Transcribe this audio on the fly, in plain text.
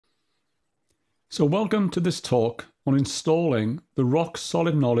So welcome to this talk on installing the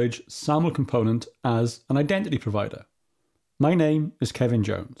rock-solid knowledge SAML component as an identity provider. My name is Kevin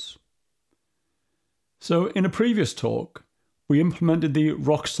Jones. So in a previous talk, we implemented the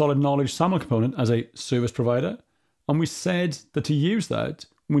rock-solid knowledge SAML component as a service provider, and we said that to use that,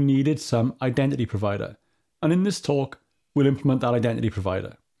 we needed some identity provider. And in this talk, we'll implement that identity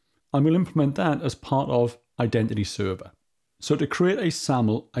provider. And we'll implement that as part of IdentityServer. So to create a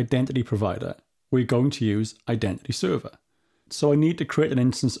SAML identity provider, we're going to use IdentityServer. So I need to create an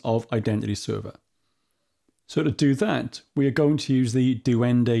instance of IdentityServer. So to do that, we are going to use the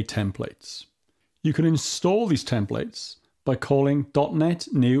Duende templates. You can install these templates by calling .NET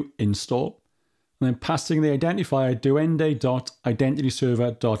new install and then passing the identifier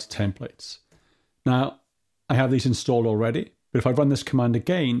duende.identityserver.templates. Now, I have these installed already, but if I run this command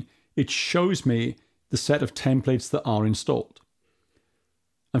again, it shows me the set of templates that are installed.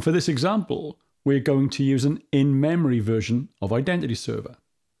 And for this example, we're going to use an in-memory version of IdentityServer.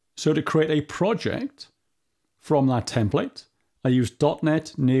 So to create a project from that template, I use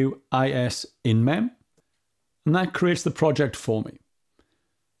 .NET new is inmem, and that creates the project for me.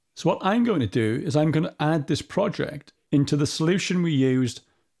 So what I'm going to do is I'm going to add this project into the solution we used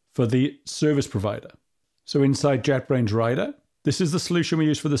for the service provider. So inside JetBrains Rider, this is the solution we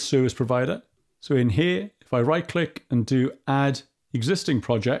use for the service provider. So in here, if I right-click and do add existing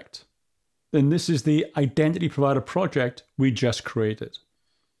project, then this is the identity provider project we just created.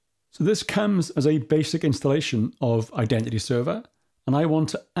 So this comes as a basic installation of IdentityServer, and I want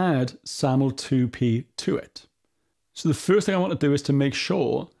to add SAML 2p to it. So the first thing I want to do is to make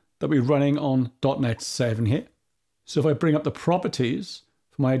sure that we're running on .NET 7 here. So if I bring up the properties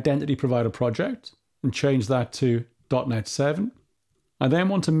for my identity provider project and change that to .NET 7, I then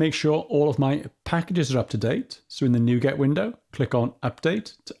want to make sure all of my packages are up to date. So in the NuGet window, click on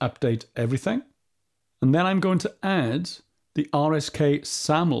Update to update everything. And then I'm going to add the RSK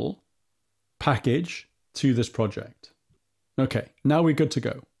SAML package to this project. Okay, now we're good to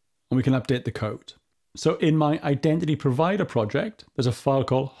go and we can update the code. So in my identity provider project, there's a file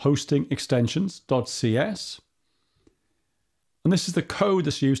called hostingextensions.cs. And this is the code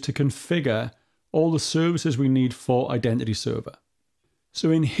that's used to configure all the services we need for IdentityServer. So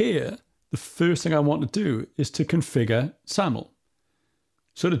in here, the first thing I want to do is to configure SAML.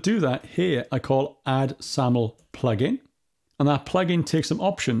 So to do that, here I call add SAML plugin, and that plugin takes some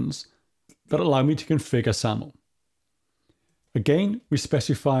options that allow me to configure SAML. Again, we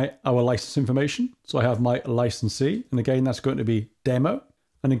specify our license information. So I have my licensee, and again, that's going to be demo.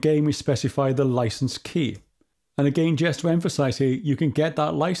 And again, we specify the license key. And again, just to emphasize here, you can get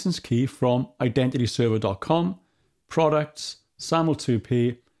that license key from identityserver.com, products, SAML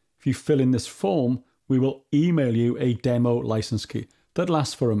 2p. If you fill in this form, we will email you a demo license key that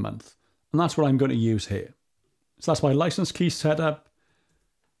lasts for a month. And that's what I'm going to use here. So that's my license key setup.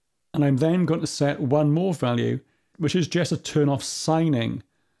 And I'm then going to set one more value, which is just a turn off signing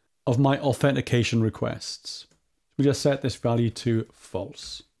of my authentication requests. We just set this value to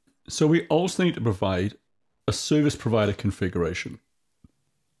false. So we also need to provide a service provider configuration.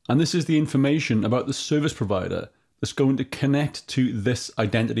 And this is the information about the service provider that's going to connect to this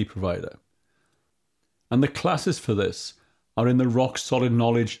identity provider. And the classes for this are in the rock-solid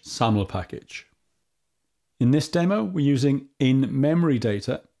knowledge SAML package. In this demo, we're using in-memory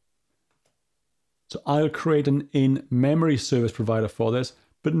data. So I'll create an in-memory service provider for this,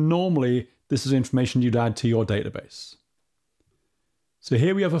 but normally this is information you'd add to your database. So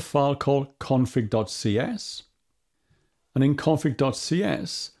here we have a file called config.cs. And in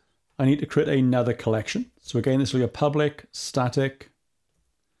config.cs, I need to create another collection. So again, this will be a public, static,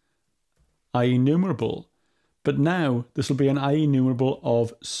 IEnumerable, but now this will be an IEnumerable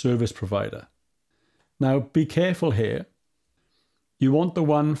of service provider. Now be careful here. You want the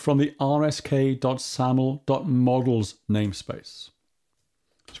one from the rsk.saml.models namespace.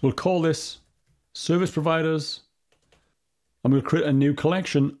 So we'll call this service providers, and we'll create a new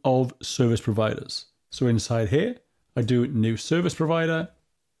collection of service providers. So inside here, I do new service provider,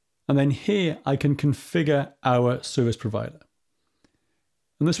 and then here I can configure our service provider.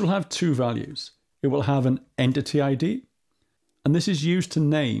 And this will have two values. It will have an entity ID, and this is used to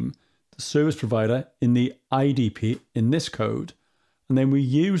name the service provider in the IDP in this code, and then we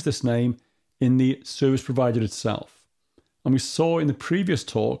use this name in the service provider itself. And we saw in the previous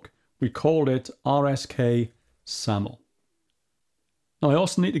talk, we called it RSK SAML. Now I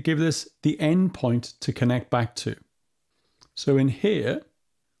also need to give this the endpoint to connect back to. So in here,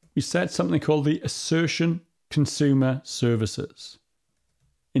 we set something called the assertion consumer services.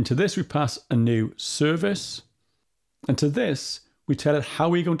 Into this, we pass a new service. And to this, we tell it how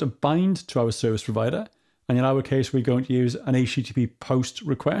we're going to bind to our service provider. And in our case, we're going to use an HTTP post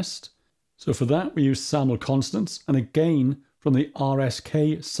request. So for that, we use SAML constants. And again, from the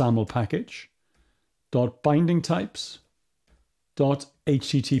RSK SAML package, .binding types,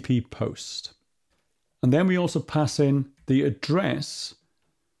 .http post. And then we also pass in the address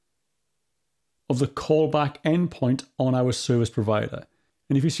of the callback endpoint on our service provider.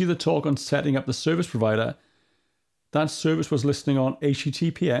 And if you see the talk on setting up the service provider, that service was listening on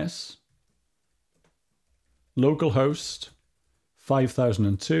HTTPS, localhost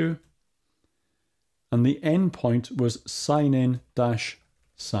 5002, and the endpoint was signin-SAML.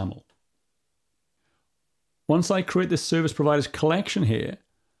 Once I create this service providers collection here,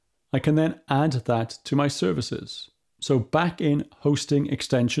 I can then add that to my services. So back in hosting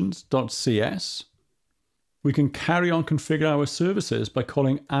extensions.cs, we can carry on configuring our services by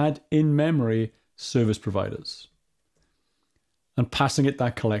calling add in memory service providers and passing it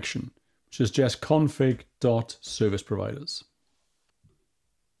that collection, which is just config.serviceproviders.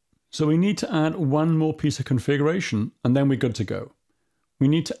 So we need to add one more piece of configuration and then we're good to go. We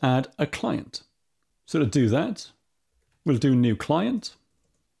need to add a client. So to do that, we'll do new client.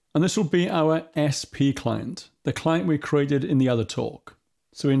 And this will be our SP client, the client we created in the other talk.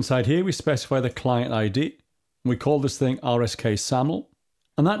 So inside here, we specify the client ID. And we call this thing RSK SAML.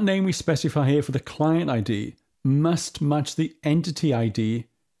 And that name we specify here for the client ID must match the entity ID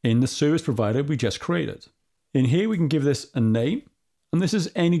in the service provider we just created. In here, we can give this a name. And this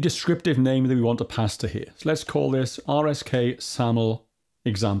is any descriptive name that we want to pass to here. So let's call this RSK SAML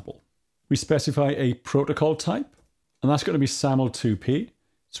example. We specify a protocol type, and that's going to be SAML2P.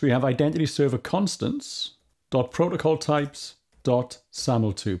 So we have identity server constants .protocol types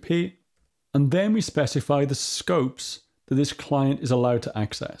 .saml2p, and then we specify the scopes that this client is allowed to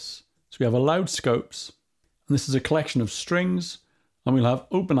access. So we have allowed scopes, and this is a collection of strings, and we'll have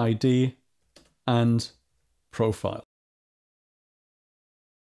OpenID and profile.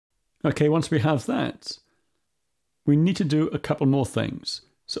 Okay, once we have that, we need to do a couple more things.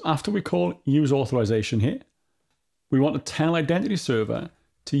 So after we call use authorization here, we want to tell identity server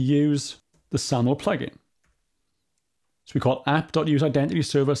to use the SAML plugin. So we call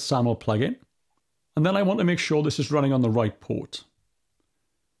app.useIdentityServer SAML plugin. And then I want to make sure this is running on the right port.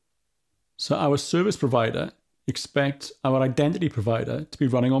 So our service provider expects our identity provider to be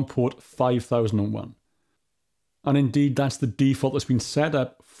running on port 5001. And indeed, that's the default that's been set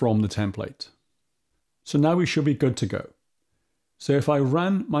up from the template. So now we should be good to go. So if I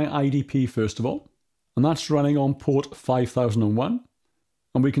run my IDP first of all, and that's running on port 5001,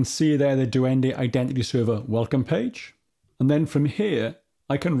 and we can see there the Duende Identity Server welcome page. And then from here,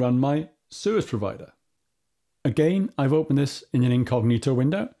 I can run my service provider. Again, I've opened this in an incognito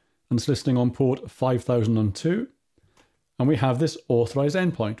window, and it's listening on port 5002. And we have this authorized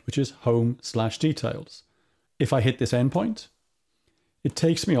endpoint, which is home/details. If I hit this endpoint, it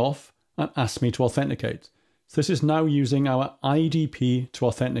takes me off and asks me to authenticate. So this is now using our IDP to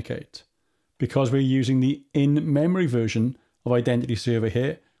authenticate. Because we're using the in-memory version of Identity Server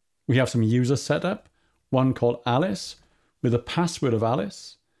here, we have some users set up, one called Alice with a password of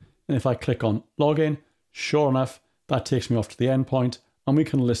Alice. And if I click on login, sure enough, that takes me off to the endpoint and we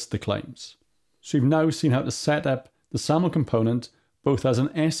can list the claims. So you've now seen how to set up the SAML component both as an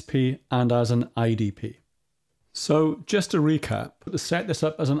SP and as an IDP. So just to recap, to set this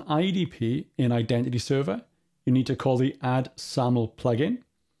up as an IDP in Identity Server, you need to call the add SAML plugin,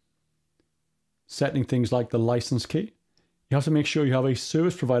 setting things like the license key. You have to make sure you have a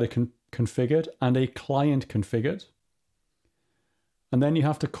service provider configured and a client configured. And then you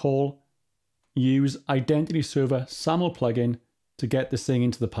have to call use Identity Server SAML plugin to get this thing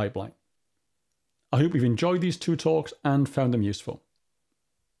into the pipeline. I hope you've enjoyed these two talks and found them useful.